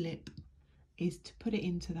some slip, is to put it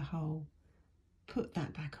into the hole, put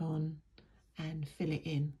that back on and fill it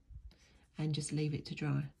in and just leave it to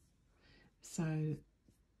dry. So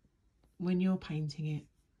when you're painting it,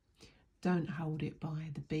 don't hold it by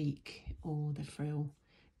the beak or the frill,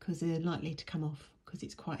 because they're likely to come off because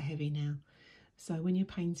it's quite heavy now. So when you're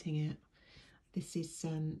painting it, this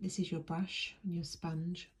is your brush and your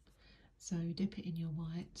sponge. So dip it in your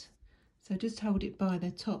white. So just hold it by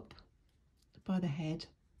the top, by the head,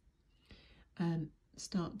 and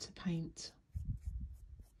start to paint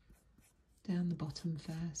down the bottom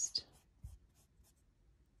first,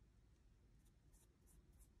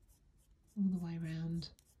 all the way around,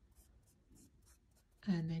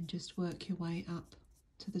 and then just work your way up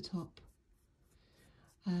to the top.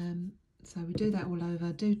 So we do that all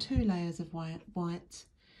over. Do 2 layers of white,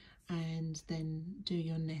 and then do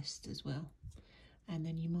your nest as well. And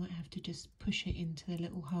then you might have to just push it into the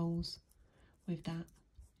little holes with that.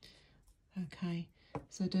 Okay,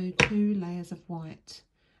 so do 2 layers of white,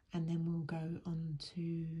 and then we'll go on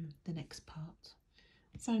to the next part.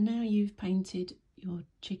 So now you've painted your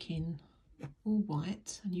chicken all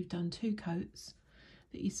white, and you've done 2 coats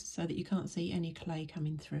so that you can't see any clay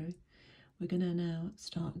coming through. We're going to now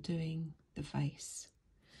start doing the face.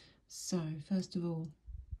 So first of all,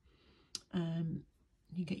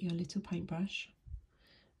 you get your little paintbrush,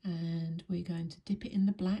 and we're going to dip it in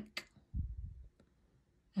the black,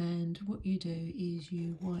 and what you do is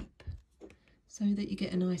you wipe so that you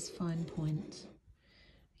get a nice fine point.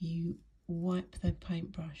 You wipe the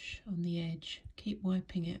paintbrush on the edge, keep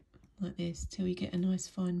wiping it like this till you get a nice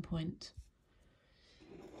fine point,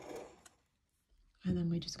 and then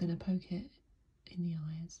we're just going to poke it in the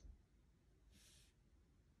eyes.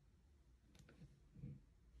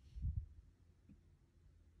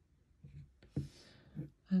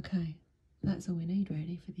 Okay, that's all we need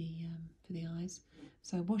really for the eyes.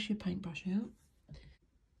 So wash your paintbrush out.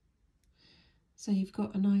 So you've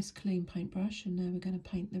got a nice clean paintbrush, and now we're going to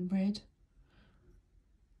paint the red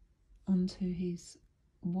onto his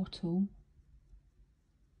wattle.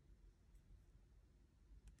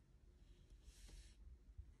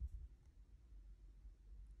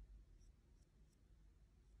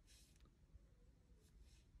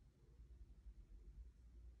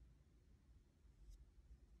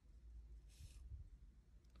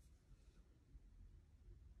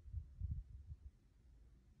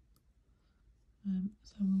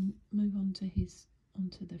 So we'll move on to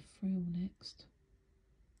onto the frill next.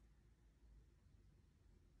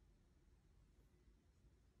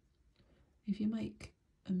 If you make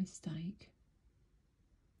a mistake,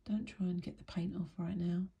 don't try and get the paint off right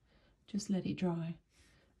now. Just let it dry,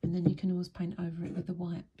 and then you can always paint over it with the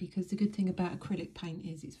white, because the good thing about acrylic paint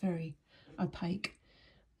is it's very opaque,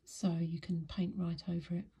 so you can paint right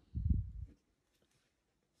over it.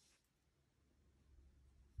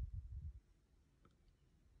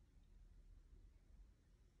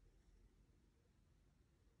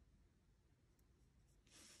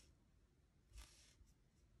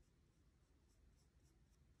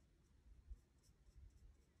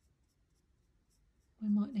 We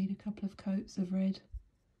might need a couple of coats of red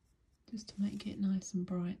just to make it nice and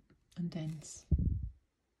bright and dense.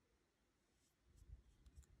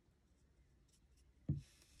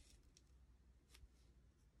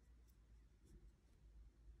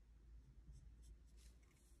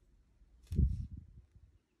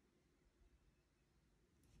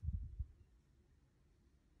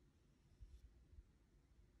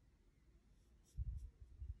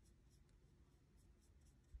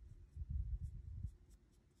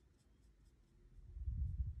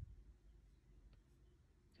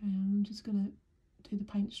 I'm just going to do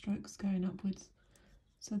the paint strokes going upwards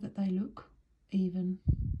so that they look even.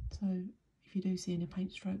 So if you do see any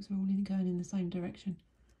paint strokes, they're all going in the same direction.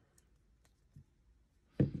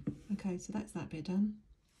 Okay, so that's that bit done.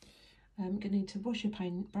 I'm going to need to wash your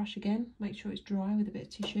paintbrush again, make sure it's dry with a bit of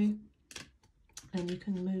tissue, and you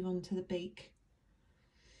can move on to the beak.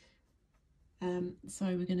 So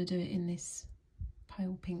we're going to do it in this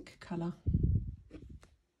pale pink colour.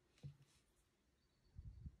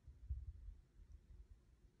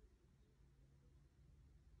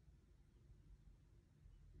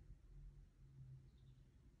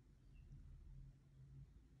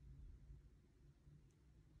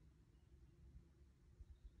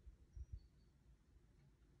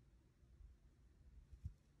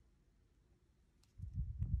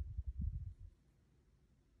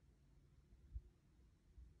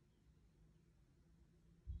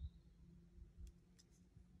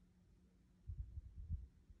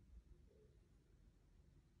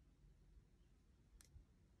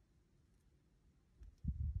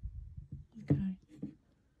 Okay,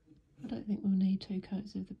 I don't think we'll need 2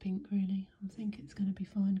 coats of the pink really. I think it's going to be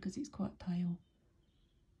fine because it's quite pale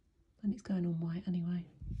and it's going on white anyway.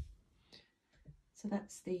 So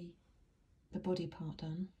that's the the body part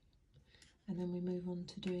done, and then we move on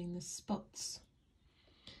to doing the spots.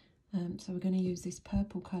 So we're going to use this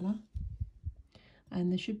purple colour,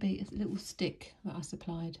 and there should be a little stick that I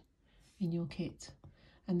supplied in your kit,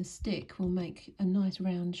 and the stick will make a nice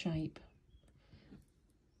round shape.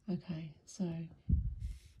 Okay, so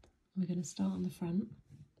we're going to start on the front.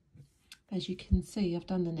 As you can see, I've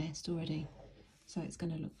done the nest already, so it's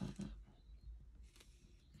going to look like that.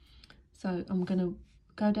 So I'm going to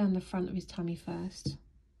go down the front of his tummy first.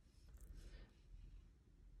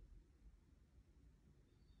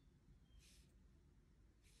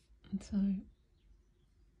 And so,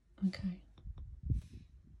 okay.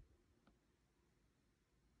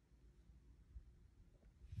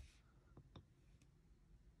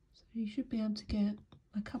 So you should be able to get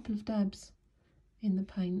a couple of dabs in the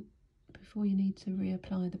paint before you need to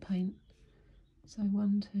reapply the paint. So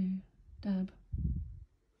 1, 2, dab.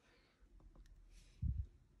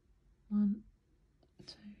 1,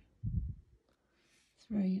 2,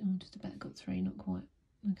 3. Oh, just about got 3, not quite.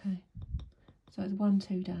 Okay. So it's 1,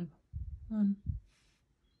 2 dab. 1,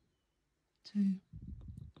 2.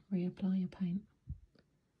 Reapply your paint.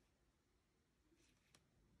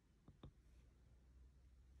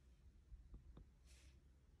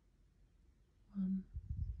 1,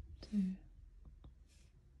 2.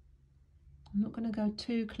 I'm not going to go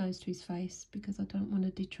too close to his face because I don't want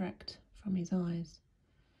to detract from his eyes.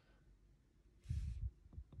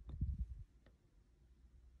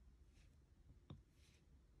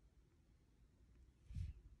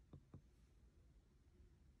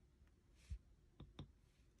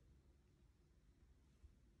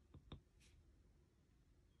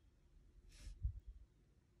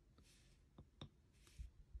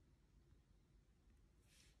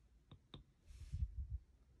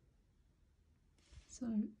 So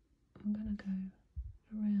I'm going to go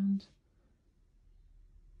around.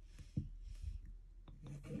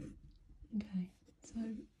 Okay, so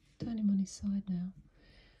turn him on his side now,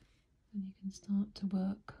 and you can start to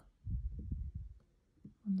work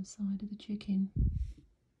on the side of the chicken.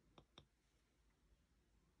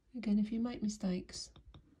 Again, if you make mistakes,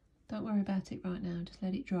 don't worry about it right now, just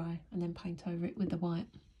let it dry and then paint over it with the white.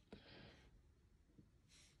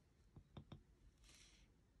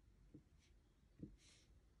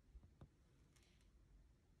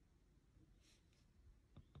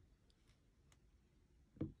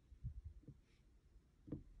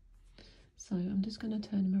 So I'm just going to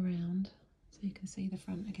turn him around so you can see the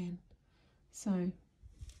front again. So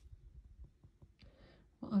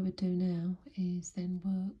what I would do now is then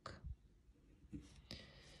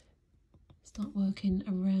start working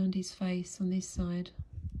around his face on this side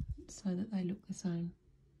so that they look the same.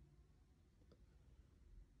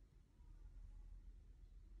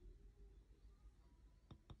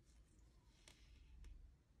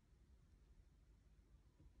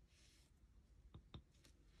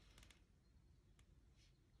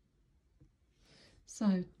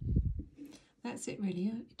 So that's it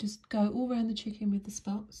really. Just go all around the chicken with the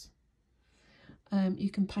spots. You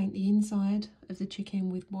can paint the inside of the chicken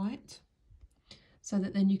with white so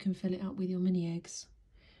that then you can fill it up with your mini eggs,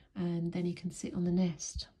 and then he can sit on the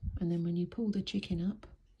nest, and then when you pull the chicken up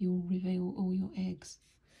you'll reveal all your eggs.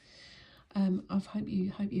 I hope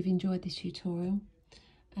you've enjoyed this tutorial,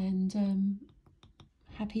 and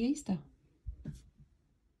happy Easter.